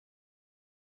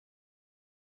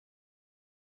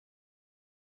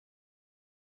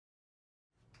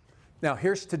Now,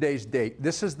 here's today's date.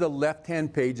 This is the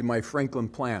left-hand page of my Franklin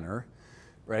planner,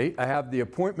 right? I have the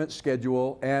appointment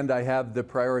schedule and I have the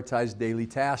prioritized daily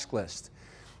task list.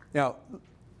 Now,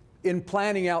 in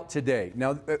planning out today,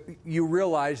 now you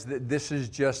realize that this is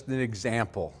just an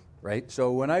example, right?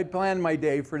 So when I plan my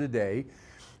day for today,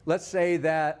 let's say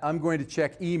that I'm going to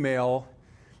check email.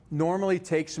 Normally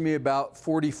takes me about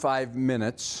 45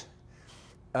 minutes.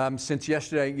 Since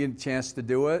yesterday I didn't get a chance to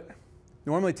do it.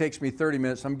 Normally takes me 30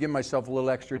 minutes. I'm giving myself a little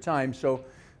extra time, so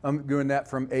I'm doing that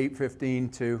from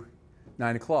 8:15 to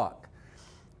 9 o'clock.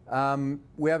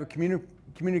 We have a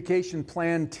communication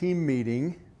plan team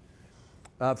meeting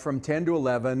from 10 to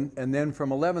 11, and then from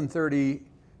 11:30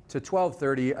 to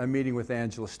 12:30, I'm meeting with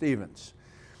Angela Stevens.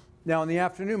 Now in the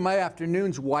afternoon, my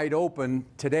afternoon's wide open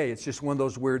today. It's just one of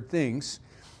those weird things,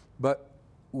 but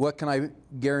what can I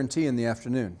guarantee in the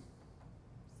afternoon?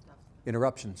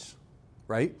 Interruptions,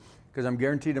 right? Because I'm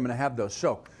guaranteed I'm going to have those.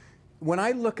 So when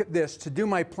I look at this, to do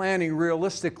my planning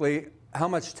realistically, how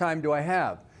much time do I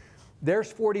have? There's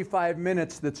 45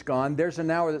 minutes that's gone. There's an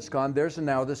hour that's gone. There's an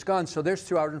hour that's gone. So there's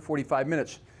 2 hours and 45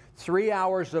 minutes. 3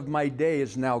 hours of my day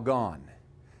is now gone.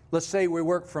 Let's say we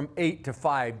work from 8 to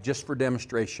 5 just for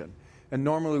demonstration. And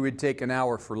normally we'd take an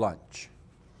hour for lunch.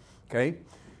 Okay?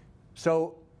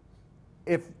 So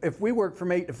if we work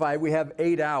from 8 to 5, we have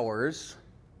 8 hours.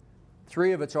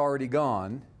 3 of it's already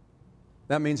gone.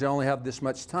 That means I only have this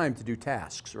much time to do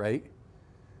tasks, right?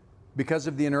 Because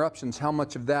of the interruptions, how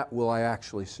much of that will I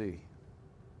actually see?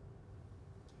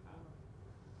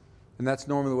 And that's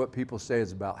normally what people say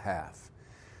is about half.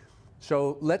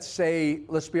 So let's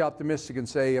be optimistic and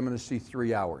say I'm going to see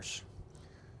 3 hours.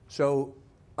 So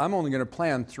I'm only going to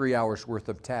plan 3 hours worth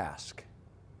of task.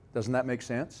 Doesn't that make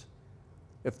sense?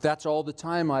 If that's all the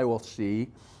time I will see,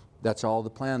 that's all the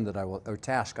plan that or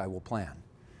task I will plan.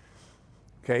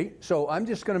 Okay, so I'm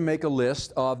just going to make a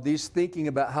list of these, thinking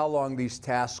about how long these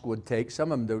tasks would take.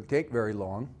 Some of them don't take very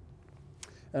long.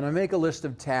 And I make a list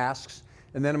of tasks,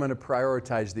 and then I'm going to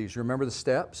prioritize these. Remember the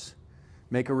steps?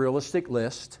 Make a realistic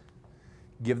list,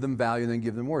 give them value, and then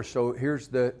give them worth. So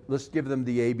let's give them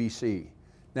the ABC.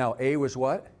 Now, A was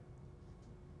what?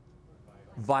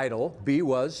 Vital. B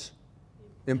was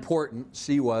important.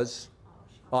 C was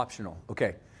optional.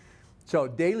 Okay. So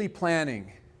daily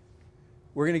planning,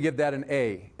 we're going to give that an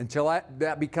A. Until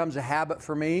that becomes a habit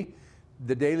for me,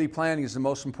 the daily planning is the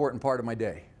most important part of my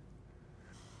day.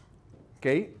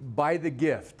 Okay, buy the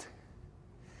gift.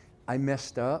 I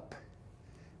messed up.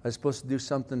 I was supposed to do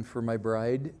something for my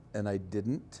bride, and I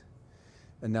didn't.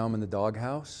 And now I'm in the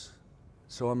doghouse.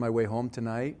 So on my way home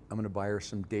tonight, I'm going to buy her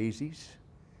some daisies.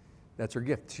 That's her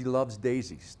gift. She loves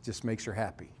daisies. Just makes her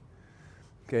happy.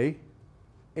 Okay,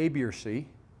 A, B, or C?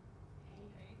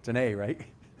 It's an A, right?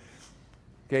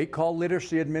 Okay, call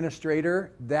literacy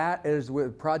administrator. That is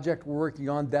the project we're working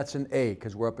on. That's an A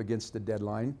because we're up against the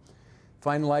deadline.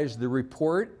 Finalize the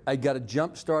report. I got a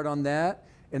jump start on that,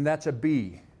 and that's a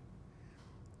B.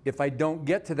 If I don't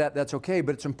get to that, that's okay,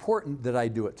 but it's important that I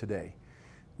do it today.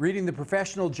 Reading the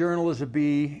professional journal is a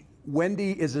B.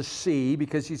 Wendy is a C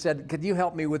because she said, could you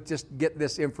help me with just get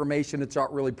this information? It's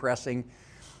not really pressing.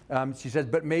 She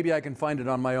said, but maybe I can find it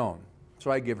on my own.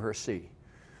 So I give her a C.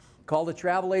 Call the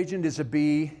travel agent is a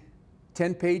B.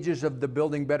 10 pages of the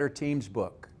Building Better Teams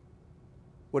book.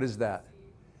 What is that?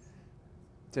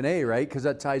 It's an A, right? Because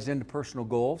that ties into personal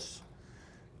goals.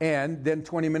 And then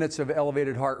 20 minutes of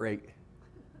elevated heart rate.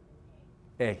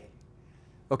 A.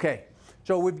 Okay,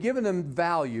 so we've given them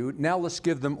value. Now let's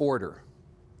give them order.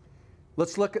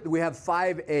 Let's look at, we have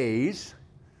 5 A's.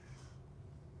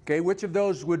 Okay, which of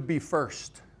those would be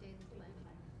first?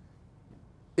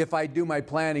 If I do my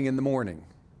planning in the morning,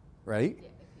 right?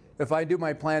 If I do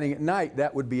my planning at night,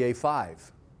 that would be a 5.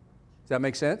 Does that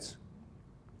make sense?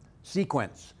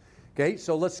 Sequence. Okay,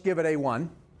 so let's give it A1.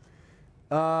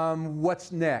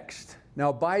 What's next?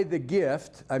 Now, buy the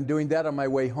gift. I'm doing that on my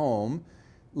way home.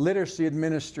 Literacy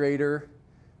administrator,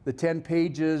 the 10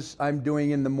 pages I'm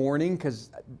doing in the morning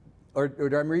because, or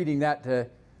I'm reading that to,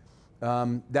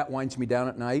 that winds me down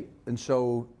at night. And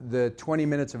so the 20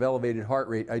 minutes of elevated heart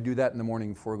rate, I do that in the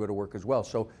morning before I go to work as well.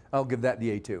 So I'll give that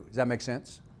the A2. Does that make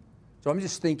sense? So I'm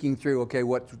just thinking through, okay,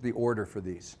 what's the order for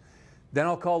these? Then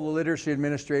I'll call the literacy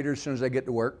administrator as soon as I get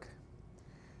to work.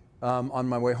 On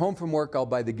my way home from work, I'll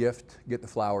buy the gift, get the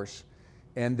flowers.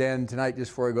 And then tonight,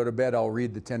 just before I go to bed, I'll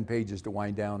read the 10 pages to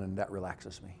wind down, and that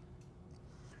relaxes me.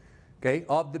 Okay,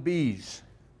 of the B's.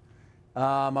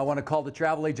 I want to call the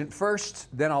travel agent first,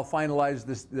 then I'll finalize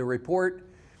the report,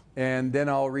 and then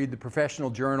I'll read the professional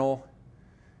journal,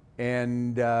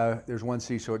 and there's 1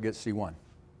 C, so it gets C1.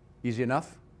 Easy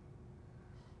enough?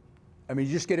 I mean,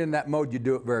 you just get in that mode, you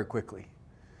do it very quickly.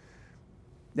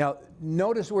 Now,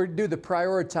 notice we do the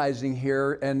prioritizing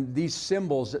here, and these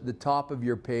symbols at the top of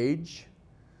your page,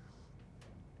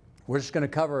 we're just going to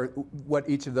cover what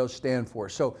each of those stand for.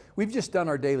 So we've just done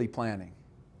our daily planning.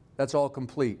 That's all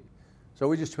complete. So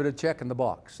we just put a check in the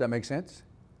box. Does that make sense?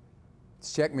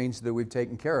 This check means that we've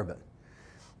taken care of it.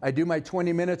 I do my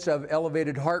 20 minutes of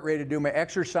elevated heart rate. I do my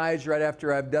exercise right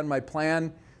after I've done my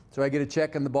plan. So I get a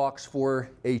check in the box for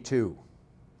A2.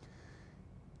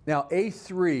 Now,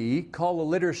 A3, call a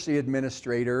literacy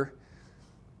administrator.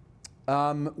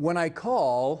 When I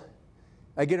call,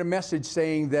 I get a message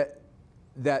saying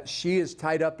that she is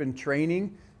tied up in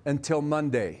training until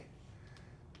Monday.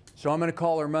 So I'm going to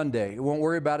call her Monday. I won't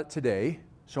worry about it today.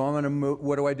 So I'm going to move.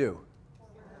 What do?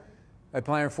 I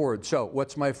plan her forward. So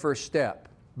what's my first step?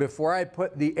 Before I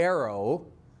put the arrow,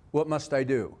 what must I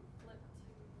do? Flip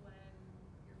to when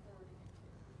you're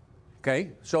forwarding.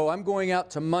 Okay, so I'm going out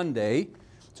to Monday.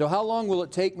 So how long will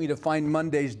it take me to find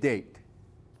Monday's date?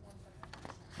 1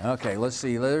 second. Okay, let's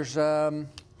see. There's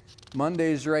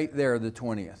Monday's right there, the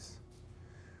 20th.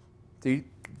 See,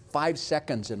 5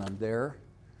 seconds and I'm there.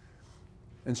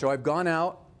 And so I've gone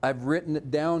out, I've written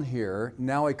it down here.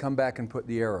 Now I come back and put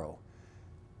the arrow.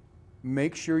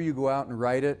 Make sure you go out and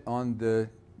write it on the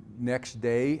next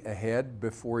day ahead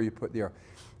before you put the arrow.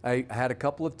 I had a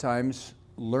couple of times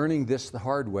learning this the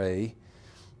hard way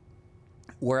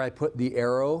where I put the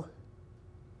arrow,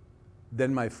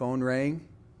 then my phone rang.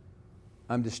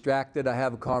 I'm distracted, I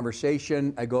have a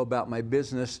conversation, I go about my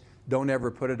business, don't ever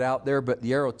put it out there, but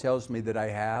the arrow tells me that I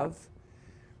have,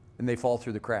 and they fall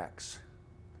through the cracks.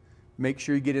 Make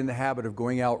sure you get in the habit of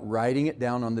going out, writing it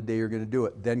down on the day you're going to do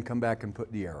it, then come back and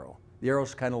put the arrow. The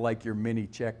arrow's kind of like your mini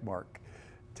check mark,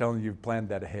 telling you you've planned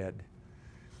that ahead.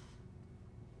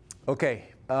 Okay,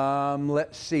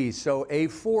 let's see. So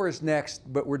A4 is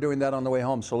next, but we're doing that on the way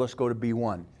home, so let's go to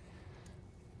B1.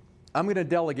 I'm going to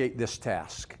delegate this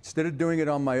task. Instead of doing it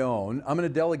on my own, I'm going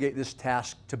to delegate this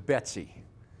task to Betsy.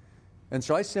 And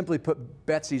so I simply put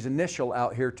Betsy's initial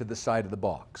out here to the side of the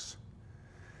box.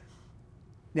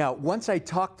 Now, once I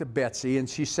talk to Betsy and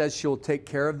she says she'll take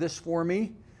care of this for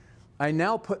me, I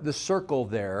now put the circle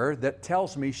there that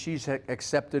tells me she's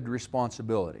accepted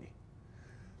responsibility.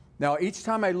 Now, each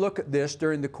time I look at this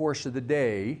during the course of the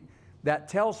day, that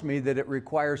tells me that it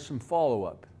requires some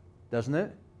follow-up, doesn't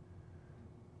it?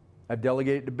 I've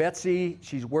delegated to Betsy,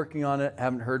 she's working on it,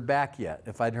 haven't heard back yet.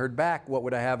 If I'd heard back, what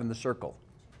would I have in the circle?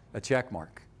 A check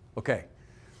mark. Okay.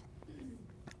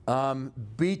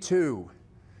 B2.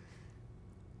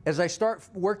 As I start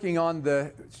working on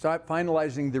start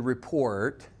finalizing the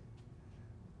report,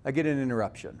 I get an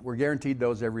interruption. We're guaranteed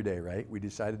those every day, right? We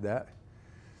decided that.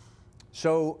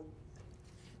 So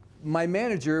my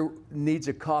manager needs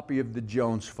a copy of the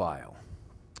Jones file.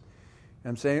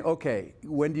 I'm saying, okay,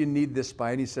 when do you need this by?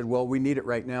 And he said, well, we need it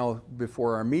right now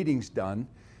before our meeting's done.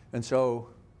 And so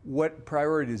what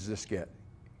priority does this get?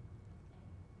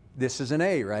 This is an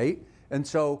A, right? And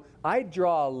so I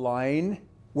draw a line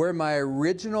where my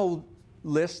original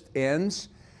list ends.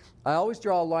 I always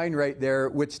draw a line right there,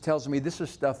 which tells me this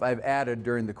is stuff I've added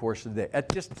during the course of the day.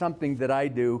 That's just something that I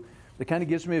do that kind of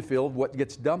gives me a feel of what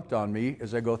gets dumped on me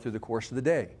as I go through the course of the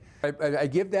day. I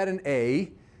give that an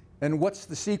A, and what's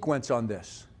the sequence on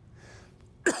this?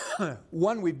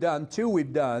 1 we've done, 2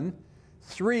 we've done,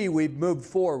 3 we've moved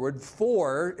forward,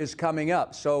 4 is coming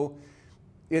up. So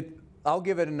I'll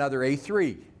give it another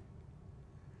A3.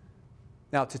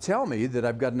 Now, to tell me that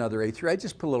I've got another A3, I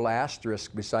just put a little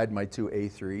asterisk beside my 2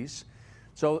 A3s.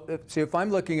 So, see, if I'm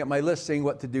looking at my list saying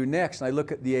what to do next, and I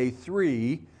look at the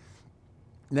A3,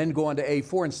 and then go on to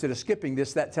A4 instead of skipping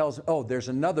this, that tells, oh, there's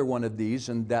another one of these,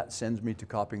 and that sends me to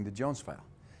copying the Jones file.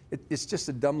 It's just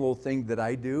a dumb little thing that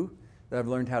I do, that I've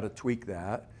learned how to tweak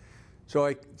that.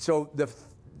 So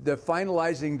the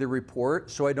finalizing the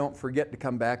report, so I don't forget to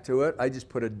come back to it, I just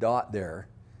put a dot there.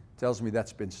 Tells me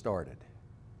that's been started.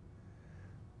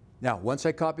 Now, once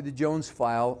I copy the Jones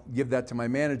file, give that to my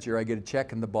manager, I get a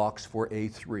check in the box for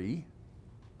A3.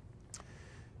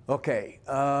 Okay,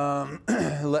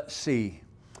 let's see.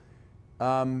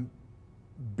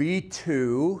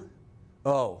 B2,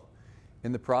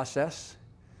 in the process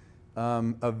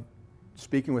of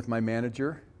speaking with my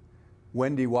manager,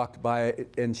 Wendy walked by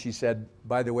and she said,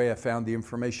 by the way, I found the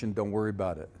information, don't worry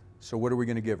about it. So what are we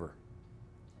going to give her?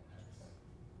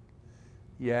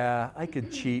 Yeah, I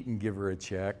could cheat and give her a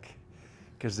check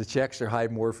because the checks are high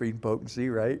morphine potency,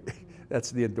 right?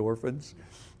 That's the endorphins.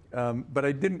 But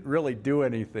I didn't really do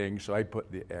anything, so I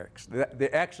put the X. The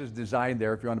X is designed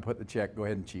there. If you want to put the check, go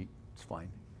ahead and cheat. It's fine.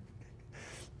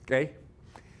 Okay.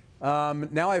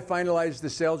 Now I finalize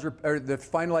the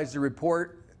finalize the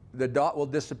report. The dot will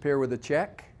disappear with a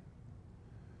check.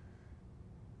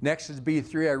 Next is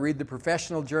B3. I read the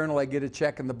professional journal. I get a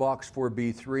check in the box for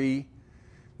B3.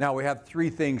 Now we have 3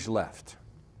 things left.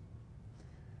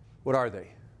 What are they?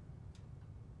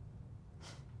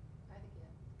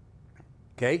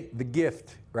 Okay, the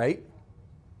gift, right?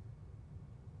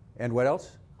 And what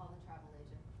else? Call the travel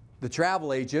agent. The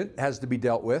travel agent has to be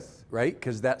dealt with, right?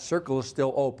 Because that circle is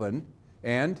still open.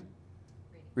 And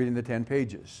reading the 10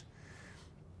 pages.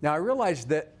 Now I realize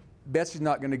that Betsy's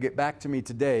not going to get back to me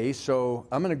today, so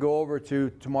I'm going to go over to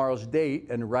tomorrow's date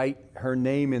and write her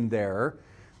name in there.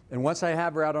 And once I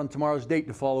have her out on tomorrow's date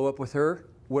to follow up with her,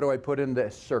 what do I put in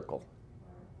this circle?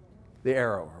 The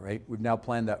arrow, right? We've now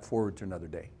planned that forward to another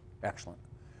day. Excellent.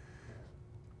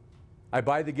 I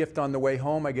buy the gift on the way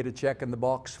home. I get a check in the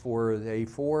box for the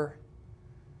A4.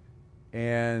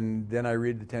 And then I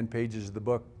read the 10 pages of the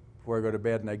book before I go to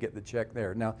bed, and I get the check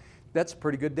there. Now, that's a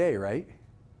pretty good day, right?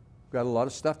 Got a lot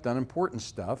of stuff done, important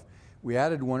stuff. We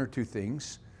added 1 or 2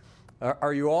 things.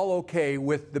 Are you all okay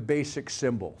with the basic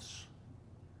symbols?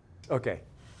 Okay.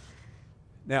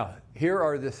 Now, here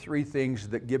are the 3 things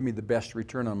that give me the best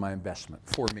return on my investment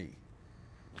for me.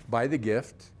 Buy the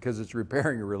gift, because it's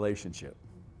repairing a relationship,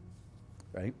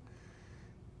 right?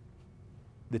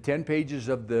 The 10 pages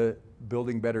of the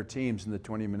Building Better Teams and the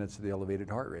 20 minutes of the elevated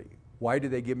heart rate. Why do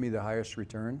they give me the highest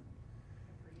return?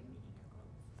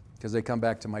 Because they come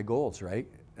back to my goals, right?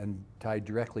 And tied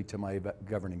directly to my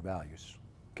governing values.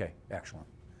 Okay, excellent.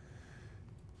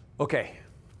 Okay,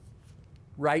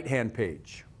 right-hand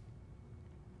page.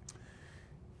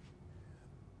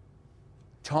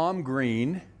 Tom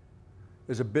Green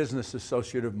is a business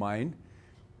associate of mine,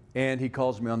 and he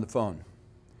calls me on the phone.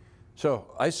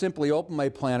 So I simply open my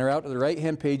planner out to the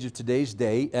right-hand page of today's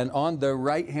day, and on the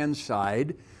right-hand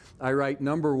side, I write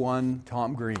number 1,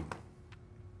 Tom Green.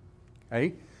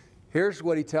 Okay? Here's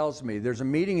what he tells me. There's a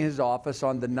meeting in his office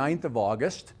on the 9th of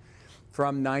August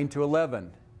from 9 to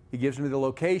 11. He gives me the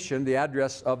location, the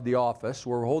address of the office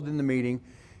where we're holding the meeting.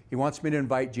 He wants me to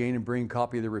invite Jane and bring a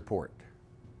copy of the report.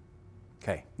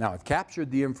 Okay, now I've captured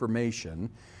the information.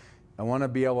 I want to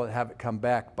be able to have it come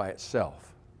back by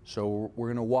itself. So we're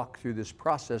going to walk through this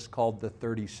process called the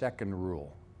 30-second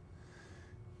rule.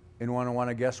 Anyone want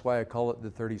to guess why I call it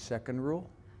the 30-second rule?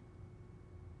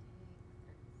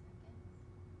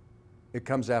 It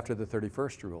comes after the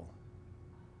 31st rule.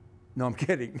 No, I'm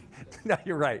kidding. No,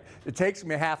 you're right. It takes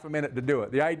me half a minute to do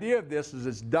it. The idea of this is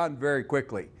it's done very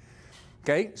quickly.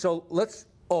 Okay, so let's,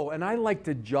 and I like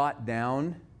to jot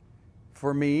down,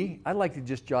 for me, I like to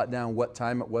just jot down what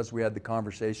time it was we had the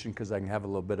conversation because I can have a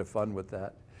little bit of fun with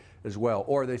that as well.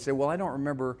 Or they say, well, I don't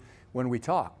remember when we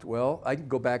talked. Well, I can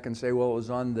go back and say, well, it was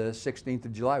on the 16th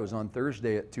of July. It was on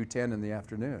Thursday at 2:10 in the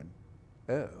afternoon.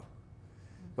 Oh,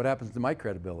 what happens to my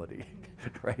credibility,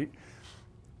 right?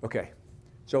 Okay,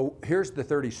 so here's the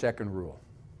 30-second rule.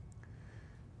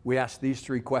 We ask these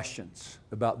 3 questions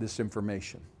about this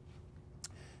information.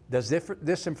 Does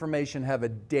this information have a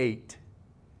date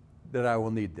that I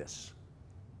will need this?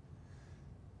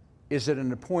 Is it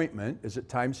an appointment? Is it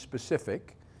time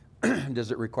specific?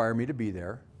 Does it require me to be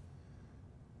there?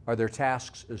 Are there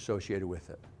tasks associated with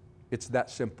it? It's that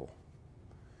simple.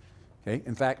 Okay,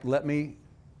 in fact, let me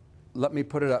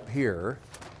put it up here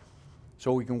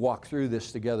so we can walk through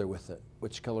this together with it.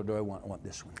 Which color do I want? I want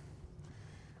this one.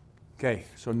 Okay,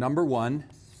 so number 1,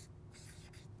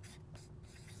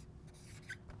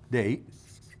 date.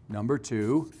 Number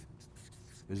 2,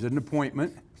 is it an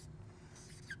appointment?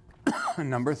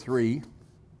 Number 3,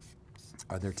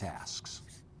 are there tasks?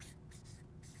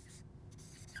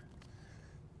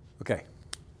 Okay,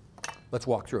 let's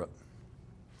walk through it.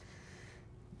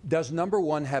 Does number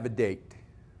 1 have a date?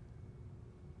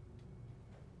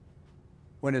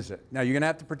 When is it? Now you're going to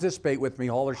have to participate with me,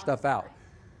 haul our stuff out.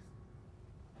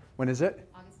 When is it?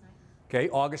 August 9th. Okay,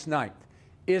 August 9th.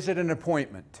 Is it an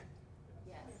appointment?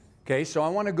 Yes. Okay, so I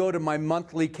want to go to my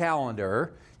monthly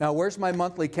calendar. Now, where's my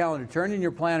monthly calendar? Turn in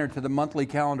your planner to the monthly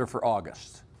calendar for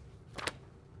August.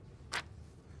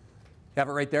 Have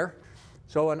it right there?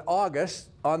 So in August,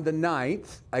 on the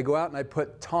 9th, I go out and I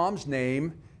put Tom's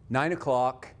name, 9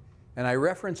 o'clock, and I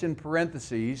reference in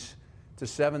parentheses to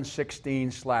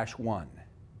 7/16/1,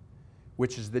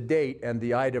 which is the date and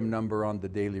the item number on the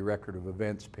daily record of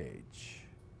events page.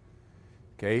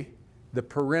 Okay? The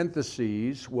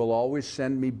parentheses will always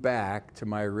send me back to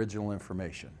my original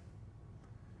information.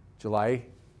 July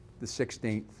the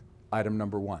 16th, item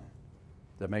number 1. Does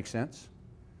that make sense?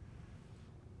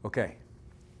 Okay.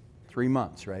 3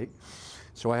 months, right?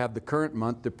 So I have the current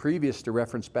month, the previous to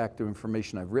reference back to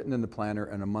information I've written in the planner,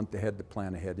 and a month ahead to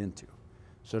plan ahead into.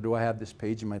 So do I have this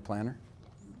page in my planner?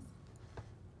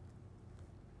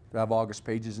 Do I have August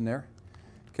pages in there?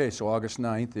 Okay, so August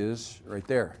 9th is right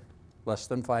there, less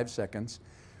than 5 seconds.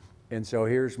 And so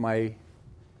here's my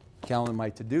calendar, my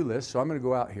to-do list. So I'm going to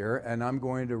go out here and I'm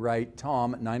going to write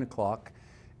Tom at 9 o'clock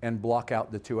and block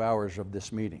out the 2 hours of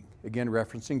this meeting. Again,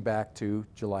 referencing back to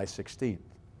July 16th.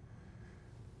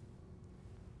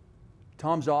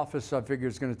 Tom's office, I figure,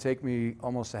 is going to take me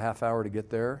almost a half hour to get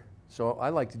there. So I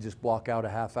like to just block out a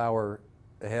half hour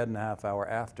ahead and a half hour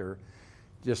after,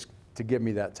 just to give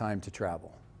me that time to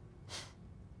travel.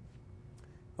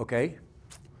 Okay?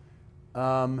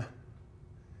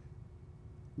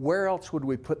 Where else would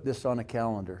we put this on a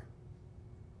calendar?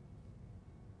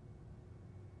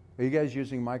 Are you guys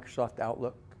using Microsoft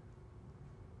Outlook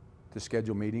to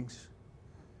schedule meetings?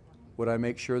 Would I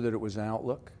make sure that it was in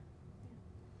Outlook?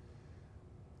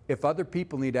 If other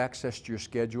people need access to your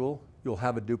schedule, you'll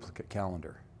have a duplicate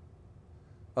calendar.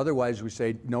 Otherwise, we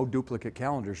say no duplicate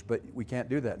calendars, but we can't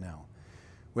do that now.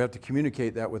 We have to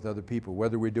communicate that with other people,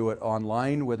 whether we do it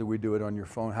online, whether we do it on your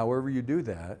phone, however you do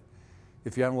that.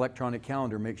 If you have an electronic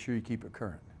calendar, make sure you keep it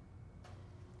current.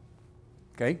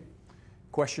 Okay?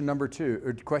 Question number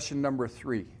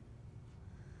 3.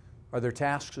 Are there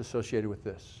tasks associated with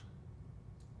this?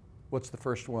 What's the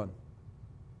first one?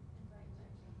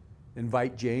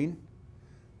 Invite Jane.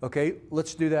 Okay,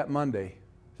 let's do that Monday.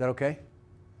 Is that okay?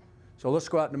 So let's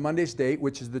go out to Monday's date,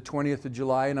 which is the 20th of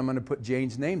July, and I'm going to put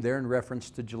Jane's name there in reference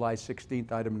to July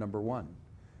 16th, item number 1.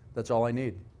 That's all I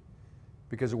need.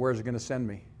 Because where's it going to send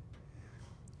me?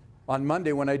 On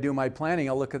Monday, when I do my planning,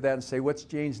 I'll look at that and say, what's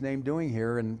Jane's name doing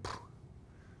here? And,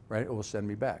 right, it will send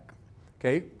me back.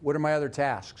 Okay, what are my other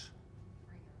tasks?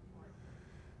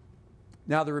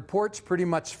 Now, the report's pretty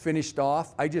much finished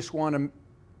off. I just want to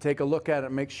take a look at it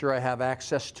and make sure I have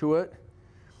access to it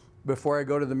before I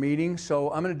go to the meeting.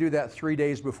 So I'm going to do that 3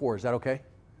 days before. Is that okay?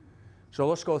 So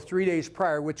let's go 3 days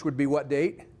prior, which would be what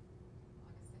date?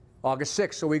 August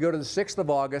 6th. So we go to the 6th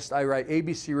of August. I write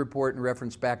ABC report and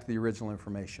reference back to the original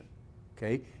information.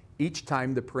 Okay? Each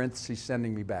time the parentheses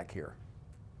sending me back here.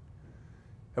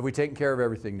 Have we taken care of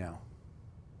everything now?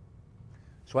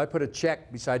 So I put a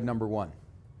check beside number 1.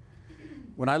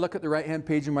 When I look at the right-hand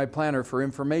page of my planner for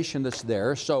information that's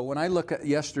there, so when I look at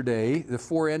yesterday, the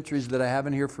 4 entries that I have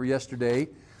in here for yesterday,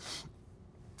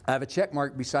 I have a check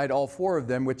mark beside all 4 of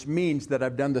them, which means that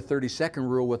I've done the 30-second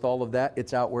rule with all of that.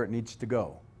 It's out where it needs to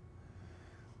go.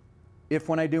 If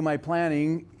when I do my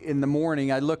planning in the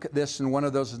morning, I look at this and one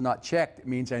of those is not checked, it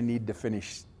means I need to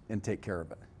finish and take care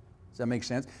of it. Does that make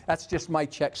sense? That's just my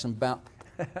checks and balance,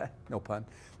 no pun,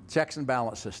 checks and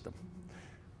balance system,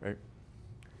 right?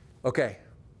 Okay,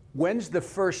 when's the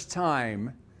first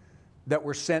time that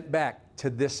we're sent back to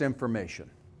this information?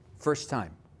 First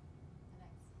time?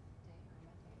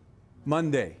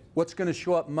 Monday. What's going to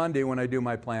show up Monday when I do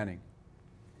my planning?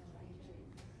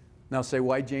 Now say,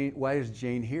 why is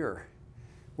Jane here?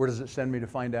 Where does it send me to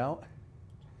find out?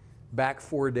 Back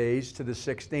 4 days to the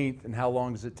 16th, and how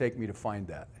long does it take me to find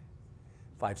that?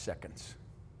 5 seconds.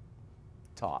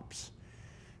 Tops.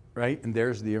 Right? And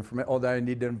there's the information. Oh, that I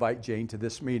need to invite Jane to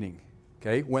this meeting.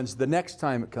 Okay? When's the next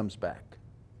time it comes back?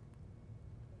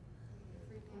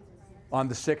 On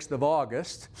the 6th of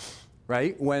August,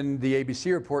 right? When the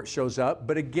ABC report shows up,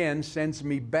 but again, sends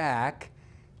me back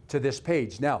to this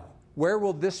page. Now, where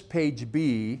will this page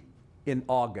be in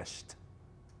August?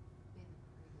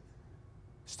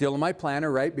 Still in my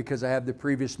planner, right? Because I have the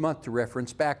previous month to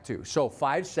reference back to. So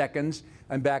 5 seconds,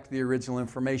 I'm back to the original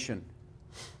information.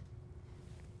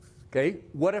 Okay,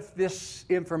 what if this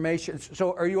information,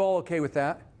 so are you all okay with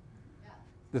that? Yeah.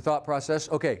 The thought process?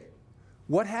 Okay,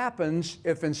 what happens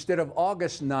if instead of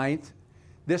August 9th,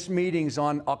 this meeting's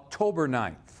on October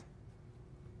 9th?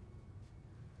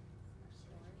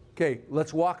 Okay,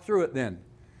 let's walk through it then.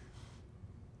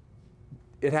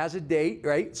 It has a date,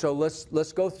 right? So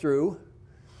let's go through.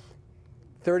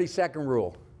 30-second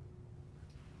rule.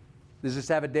 Does this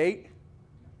have a date?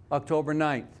 October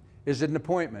 9th. Is it an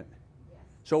appointment?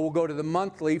 So we'll go to the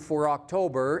monthly for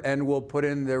October and we'll put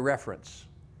in the reference.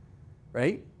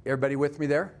 Right? Everybody with me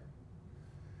there?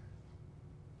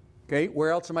 Okay,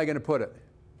 where else am I going to put it?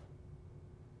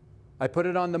 I put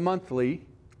it on the monthly.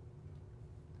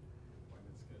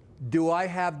 Do I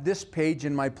have this page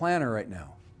in my planner right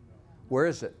now? Where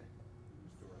is it?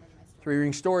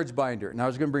 3-ring storage binder. Now I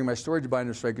was going to bring my storage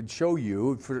binder so I could show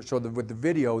you, so that with the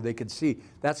video they could see.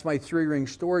 That's my 3-ring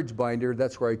storage binder.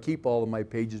 That's where I keep all of my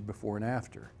pages before and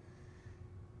after.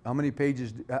 How many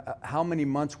pages, how many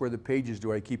months worth of pages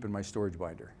do I keep in my storage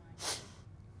binder?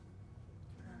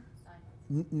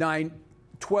 9,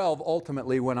 12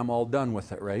 ultimately when I'm all done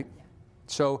with it, right?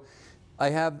 So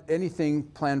I have anything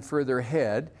planned further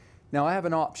ahead. Now I have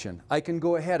an option. I can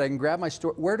go ahead, I can grab my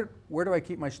where do I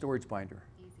keep my storage binder?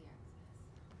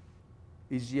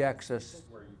 Easy access.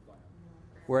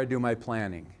 Where I do my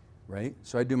planning, right?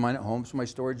 So I do mine at home, so my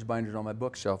storage binder's on my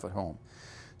bookshelf at home.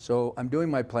 So I'm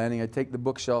doing my planning, I take the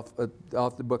bookshelf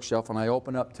off the bookshelf and I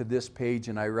open up to this page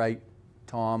and I write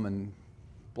Tom and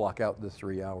block out the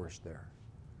 3 hours there.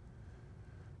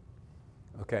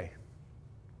 Okay.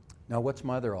 Now what's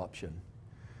my other option?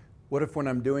 What if when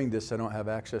I'm doing this I don't have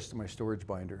access to my storage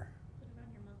binder? Put it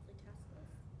on your monthly task list.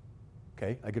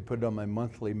 Okay, I could put it on my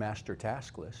monthly master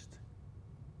task list.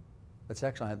 That's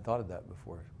actually, I hadn't thought of that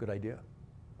before. Good idea.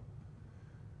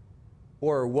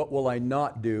 Or what will I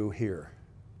not do here?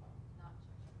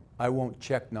 I won't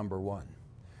check number 1.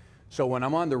 So when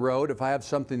I'm on the road, if I have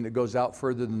something that goes out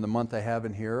further than the month I have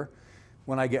in here,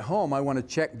 when I get home, I want to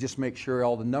check, just make sure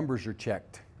all the numbers are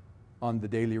checked on the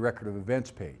daily record of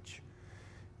events page.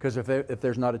 Because if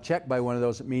there's not a check by one of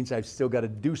those, it means I've still got to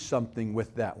do something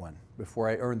with that one before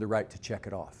I earn the right to check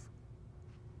it off.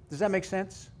 Does that make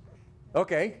sense?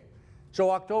 Okay. So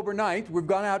October 9th, we've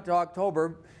gone out to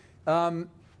October.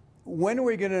 When are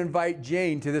we going to invite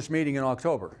Jane to this meeting in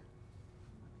October?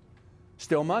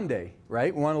 Still Monday,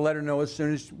 right? We want to let her know as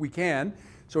soon as we can.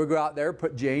 So we go out there,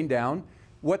 put Jane down.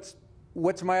 What's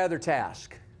my other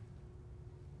task?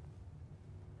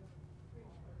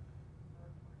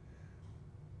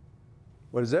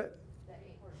 What is it?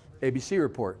 ABC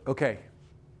report. Okay.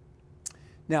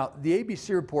 Now, the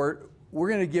ABC report, we're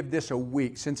going to give this a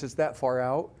week. Since it's that far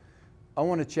out, I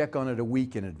want to check on it a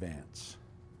week in advance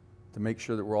to make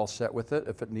sure that we're all set with it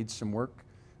if it needs some work.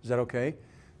 Is that okay?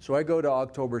 So I go to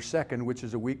October 2nd, which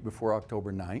is a week before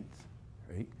October 9th,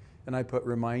 right? And I put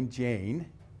remind Jane,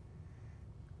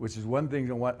 which is one thing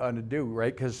I want to do,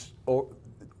 right? Because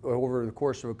over the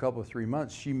course of a couple of 3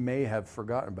 months, she may have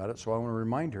forgotten about it. So I want to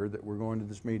remind her that we're going to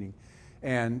this meeting.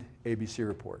 And ABC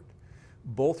report,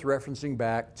 both referencing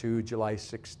back to July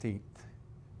 16th.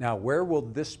 Now, where will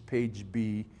this page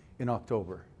be in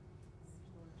October?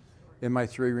 In my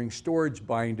 3-ring storage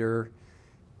binder,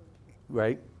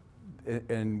 right?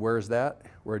 And where is that?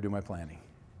 Where I do my planning.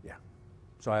 Yeah.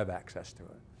 So I have access to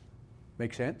it.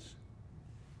 Make sense?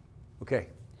 Okay.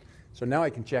 So now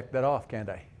I can check that off, can't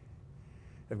I?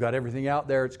 I've got everything out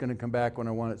there. It's going to come back when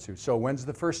I want it to. So when's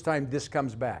the first time this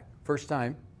comes back? First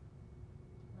time?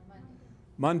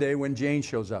 Monday when Jane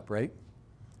shows up, right?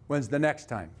 When's the next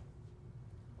time?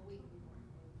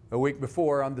 A week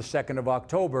before, on the 2nd of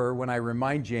October, when I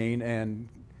remind Jane and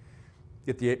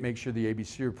make sure the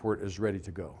ABC report is ready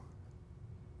to go.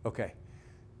 Okay.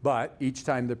 But each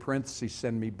time the parentheses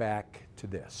send me back to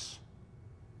this.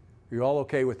 Are you all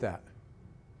okay with that?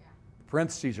 Yeah.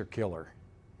 Parentheses are killer.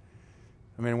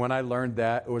 I mean, when I learned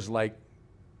that, it was like,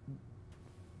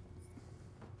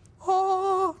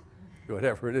 oh,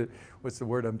 whatever it is. What's the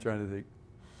word I'm trying to think?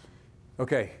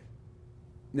 Okay.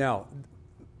 Now,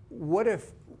 what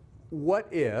if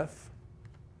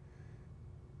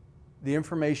the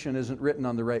information isn't written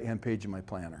on the right-hand page of my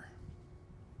planner?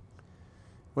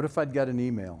 What if I'd got an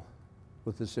email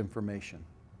with this information?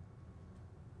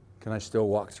 Can I still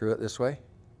walk through it this way?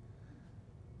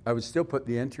 I would still put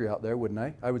the entry out there, wouldn't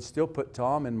I? I would still put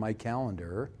Tom in my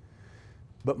calendar,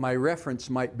 but my reference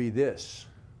might be this,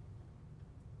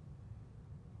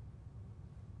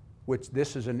 which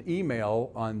this is an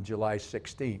email on July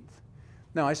 16th.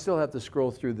 Now, I still have to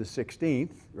scroll through the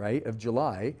 16th, right, of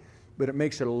July, but it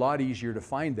makes it a lot easier to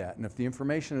find that. And if the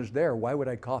information is there, why would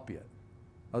I copy it?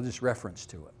 I'll just reference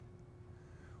to it.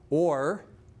 Or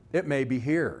it may be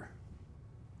here.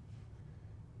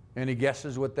 Any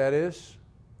guesses what that is?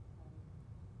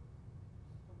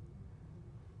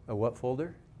 A what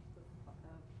folder?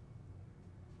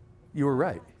 You were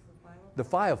right. The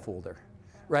file folder,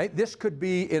 right? This could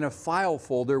be in a file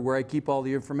folder where I keep all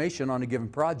the information on a given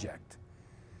project.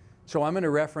 So I'm going to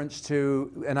reference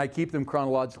to, and I keep them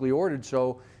chronologically ordered,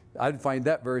 so I'd find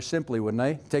that very simply, wouldn't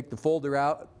I? Take the folder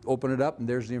out, open it up, and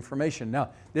there's the information. Now,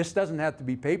 this doesn't have to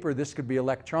be paper. This could be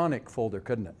electronic folder,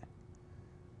 couldn't it?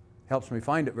 Helps me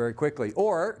find it very quickly.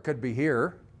 Or it could be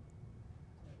here.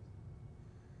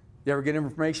 You ever get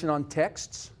information on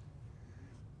texts?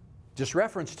 Just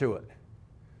reference to it.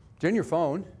 It's in your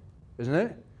phone, isn't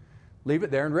it? Leave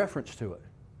it there and reference to it.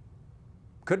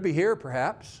 Could be here,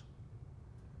 perhaps.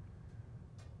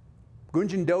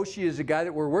 Gunjan Doshi is a guy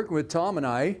that we're working with, Tom and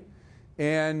I,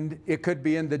 and it could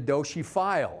be in the Doshi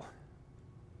file.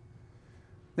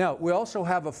 Now, we also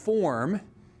have a form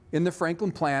in the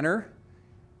Franklin Planner,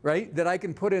 right, that I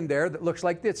can put in there that looks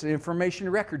like this, an information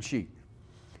record sheet.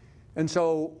 And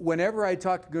so whenever I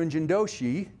talk to Gunjan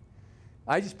Doshi,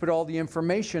 I just put all the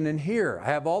information in here. I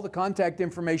have all the contact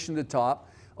information at the top.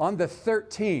 On the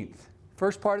 13th,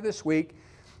 first part of this week,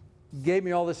 gave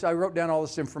me all this, I wrote down all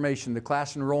this information, the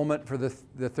class enrollment for the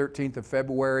 13th of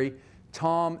February.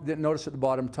 Tom, didn't notice at the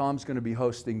bottom, Tom's going to be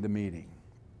hosting the meeting.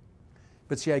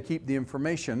 But see, I keep the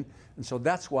information, and so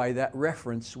that's why that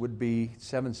reference would be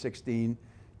 716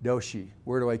 Doshi.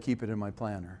 Where do I keep it in my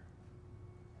planner?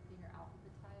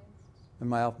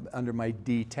 Under my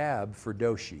D tab for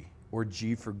Doshi, or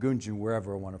G for Gunjin,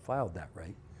 wherever I want to file that,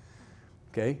 right?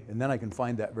 Okay, and then I can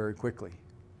find that very quickly.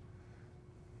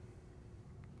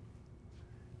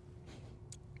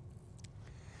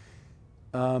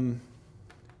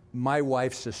 My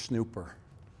wife's a snooper.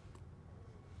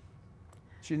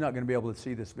 She's not going to be able to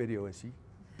see this video, is she?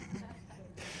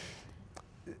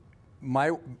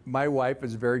 My wife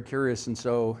is very curious, and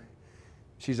so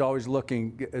she's always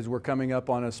looking, as we're coming up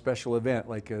on a special event,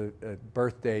 like a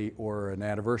birthday or an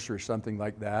anniversary or something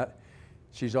like that.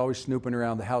 She's always snooping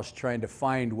around the house trying to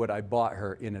find what I bought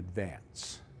her in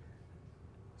advance.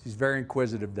 She's very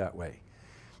inquisitive that way.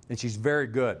 And she's very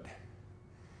good.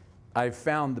 I've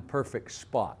found the perfect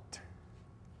spot.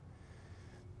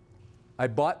 I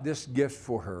bought this gift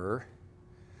for her.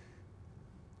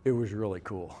 It was really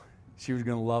cool. She was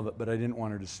going to love it, but I didn't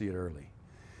want her to see it early.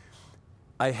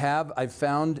 I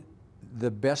found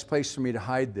the best place for me to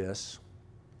hide this.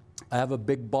 I have a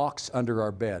big box under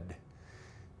our bed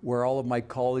where all of my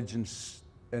college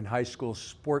and high school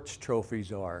sports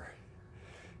trophies are.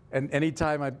 And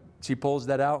anytime she pulls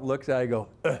that out and looks at it, I go,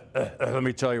 let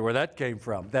me tell you where that came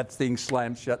from. That thing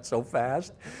slammed shut so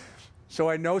fast. So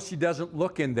I know she doesn't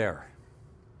look in there.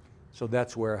 So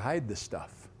that's where I hide the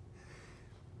stuff.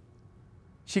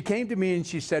 She came to me and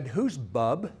she said, "Who's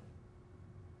Bub?"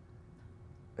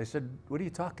 I said, "What are you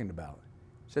talking about?"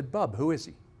 She said, "Bub, who is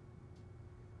he?"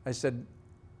 I said,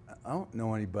 "I don't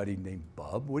know anybody named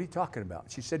Bub. What are you talking about?"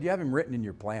 She said, "You have him written in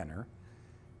your planner."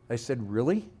 I said,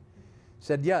 "Really?" She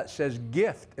said, "Yeah, it says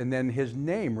gift and then his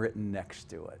name written next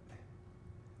to it."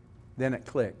 Then it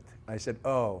clicked. I said,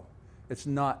 "Oh, it's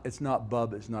not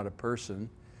Bub, it's not a person.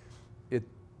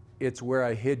 It's where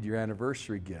I hid your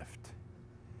anniversary gift."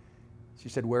 She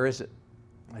said, "Where is it?"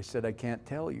 I said, "I can't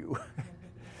tell you."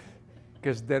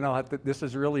 Because then I'll have to, this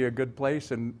is really a good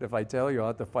place, and if I tell you, I'll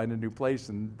have to find a new place,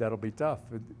 and that'll be tough.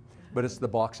 But it's the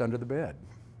box under the bed.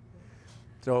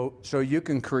 So you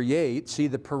can create, see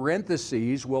the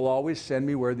parentheses will always send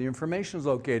me where the information is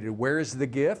located. Where is the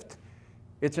gift?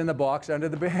 It's in the box under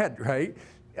the bed, right?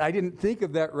 I didn't think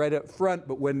of that right up front,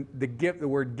 but when the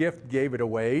word gift gave it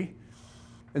away.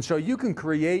 And so you can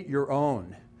create your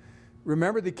own.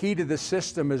 Remember, the key to the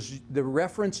system is the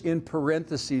reference in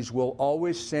parentheses will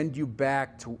always send you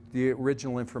back to the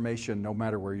original information no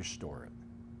matter where you store it.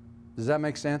 Does that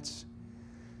make sense?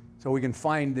 So we can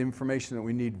find the information that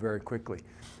we need very quickly.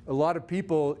 A lot of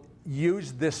people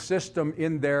use this system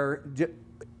in their,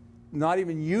 not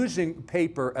even using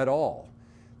paper at all.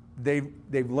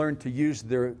 They've learned to use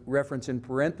their reference in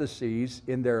parentheses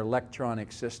in their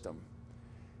electronic system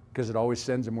because it always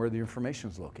sends them where the information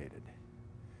is located.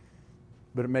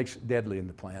 But it makes it deadly in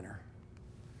the planner.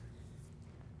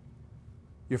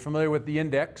 You're familiar with the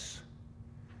index?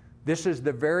 This is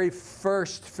the very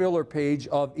first filler page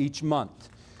of each month.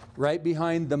 Right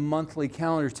behind the monthly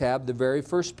calendar tab, the very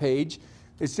first page,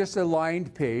 it's just a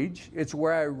lined page. It's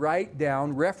where I write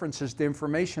down references to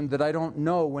information that I don't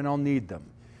know when I'll need them.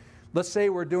 Let's say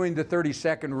we're doing the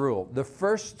 30-second rule. The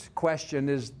first question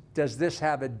is, does this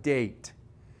have a date?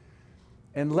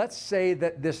 And let's say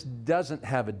that this doesn't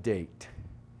have a date.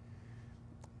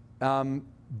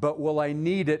 But will I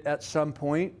need it at some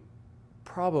point?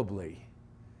 Probably.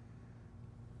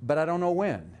 But I don't know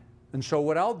when. And so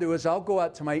what I'll do is I'll go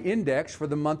out to my index for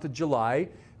the month of July.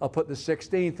 I'll put the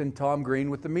 16th and Tom Green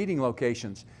with the meeting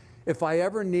locations. If I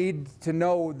ever need to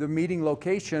know the meeting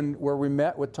location where we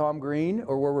met with Tom Green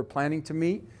or where we're planning to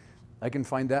meet, I can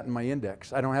find that in my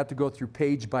index. I don't have to go through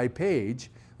page by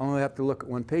page. I only have to look at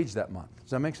one page that month.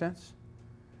 Does that make sense?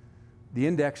 The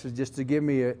index is just to give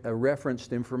me a reference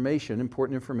to information,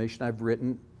 important information I've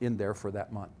written in there for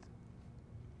that month.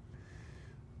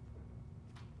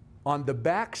 On the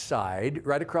back side,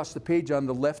 right across the page on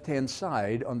the left-hand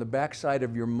side, on the back side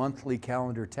of your monthly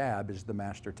calendar tab is the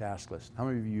master task list. How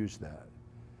many of you use that?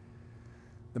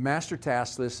 The master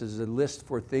task list is a list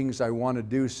for things I want to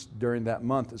do during that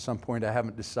month. At some point, I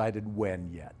haven't decided when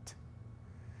yet.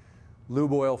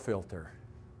 Lube oil filter.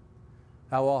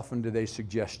 How often do they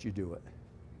suggest you do it?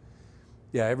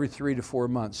 Yeah, every 3 to 4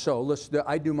 months. So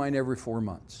I do mine every 4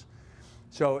 months.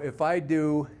 So if I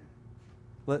do,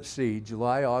 let's see,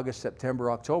 July, August,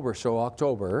 September, October. So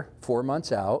October, 4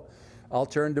 months out, I'll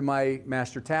turn to my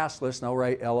master task list and I'll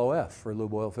write LOF for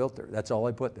lube oil filter. That's all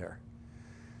I put there.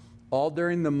 all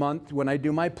during the month when I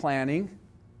do my planning,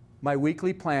 my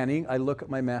weekly planning, I look at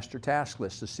my master task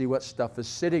list to see what stuff is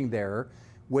sitting there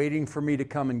waiting for me to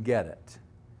come and get it.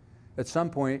 At some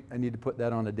point, I need to put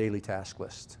that on a daily task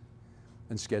list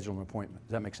and schedule an appointment.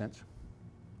 Does that make sense?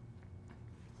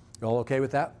 You all okay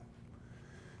with that?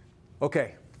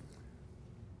 Okay.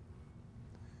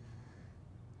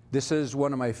 This is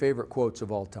one of my favorite quotes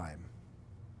of all time.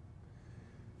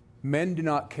 Men do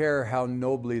not care how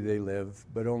nobly they live,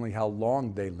 but only how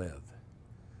long they live.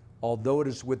 Although it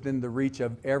is within the reach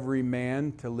of every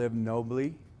man to live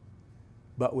nobly,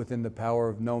 but within the power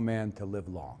of no man to live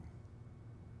long.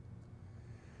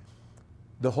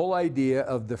 The whole idea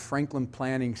of the Franklin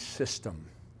planning system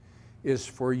is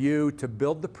for you to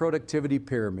build the productivity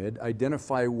pyramid,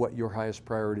 identify what your highest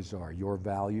priorities are, your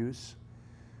values,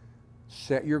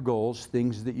 set your goals,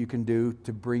 things that you can do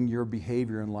to bring your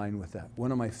behavior in line with that.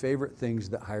 One of my favorite things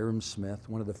that Hiram Smith,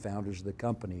 one of the founders of the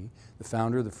company, the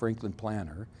founder of the Franklin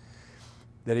Planner,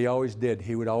 that he always did,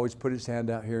 he would always put his hand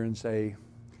out here and say,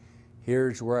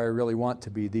 here's where I really want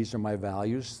to be. These are my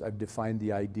values. I've defined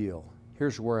the ideal.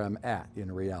 Here's where I'm at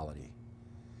in reality.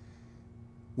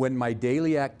 When my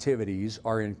daily activities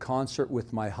are in concert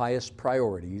with my highest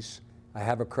priorities, I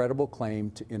have a credible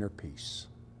claim to inner peace.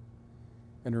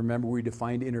 And remember, we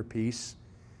defined inner peace.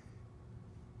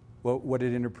 Well, what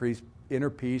did inner peace? Inner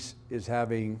peace is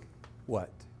having what?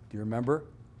 Do you remember?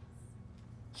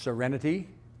 Serenity,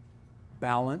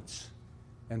 balance,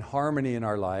 and harmony in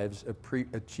our lives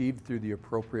achieved through the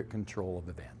appropriate control of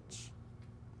events.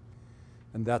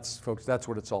 And that's, folks, that's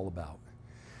what it's all about.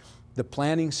 The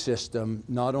planning system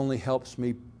not only helps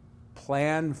me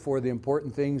plan for the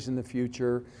important things in the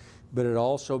future, but it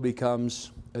also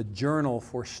becomes a journal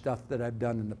for stuff that I've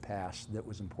done in the past that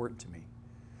was important to me.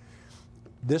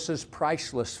 This is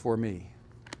priceless for me.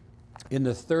 In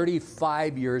the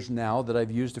 35 years now that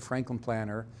I've used a Franklin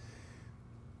Planner,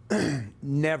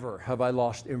 never have I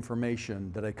lost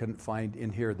information that I couldn't find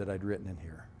in here that I'd written in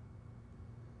here.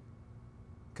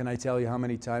 Can I tell you how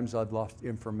many times I've lost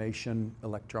information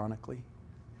electronically?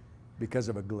 Because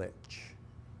of a glitch.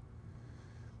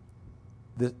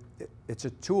 It's a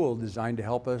tool designed to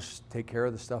help us take care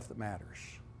of the stuff that matters.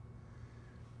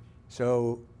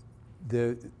 So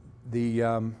the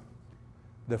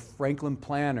Franklin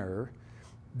Planner,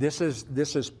 this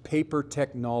is paper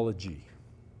technology.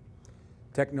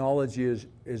 Technology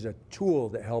is a tool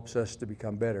that helps us to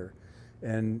become better.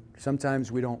 And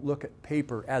sometimes we don't look at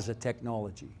paper as a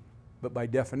technology, but by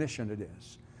definition it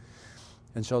is.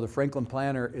 And so the Franklin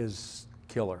Planner is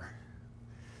killer.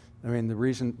 I mean, the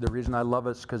reason I love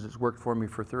it is because it's worked for me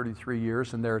for 33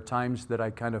 years, and there are times that I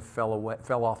kind of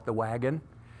fell off the wagon,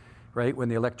 right? When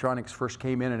the electronics first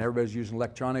came in and everybody's using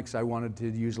electronics, I wanted to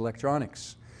use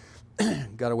electronics.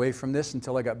 Got away from this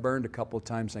until I got burned a couple of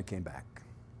times and I came back.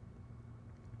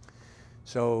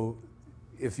 So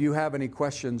if you have any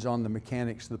questions on the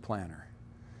mechanics of the planner,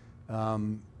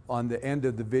 on the end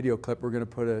of the video clip, we're going to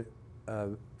put a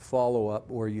follow-up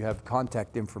where you have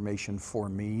contact information for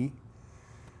me.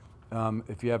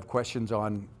 If you have questions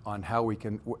on how we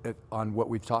can, on what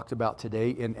we've talked about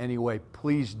today in any way,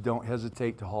 please don't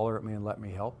hesitate to holler at me and let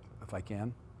me help if I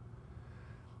can.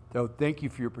 So thank you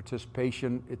for your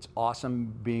participation. It's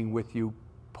awesome being with you,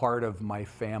 part of my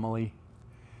family.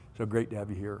 So great to have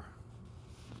you here.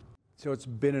 So it's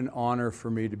been an honor for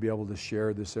me to be able to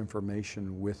share this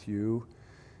information with you.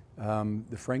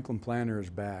 The Franklin Planner is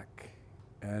back,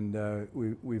 and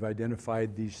we've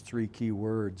identified these 3 key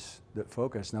words that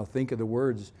focus. Now think of the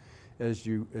words as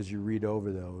you read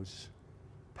over those.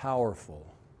 Powerful,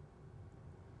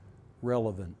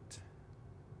 relevant,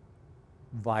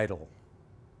 vital.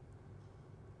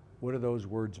 What do those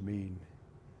words mean?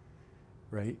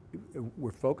 Right?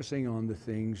 We're focusing on the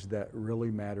things that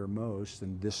really matter most,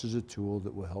 and this is a tool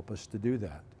that will help us to do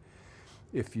that.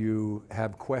 If you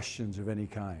have questions of any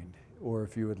kind, or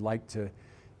if you would like to,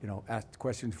 ask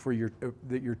questions for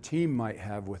that your team might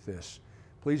have with this,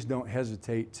 please don't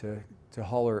hesitate to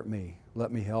holler at me.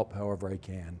 Let me help however I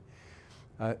can.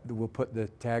 We'll put the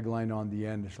tagline on the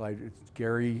end. It's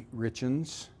Gary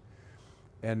Richins,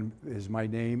 and is my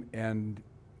name, and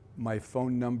my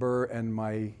phone number and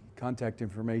my contact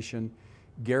information.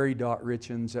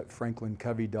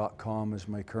 Gary.richins@franklincovey.com is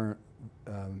my current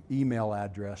email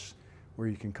address where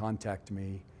you can contact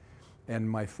me. And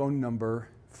my phone number,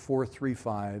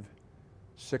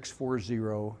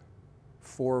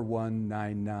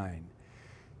 435-640-4199.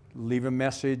 Leave a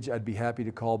message. I'd be happy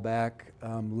to call back.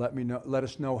 Let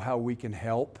us know how we can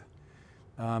help.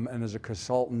 And as a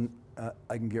consultant,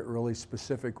 I can get really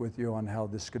specific with you on how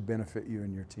this could benefit you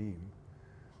and your team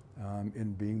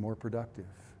in being more productive.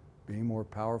 being more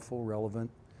powerful, relevant,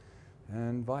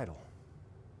 and vital.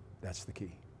 That's the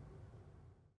key.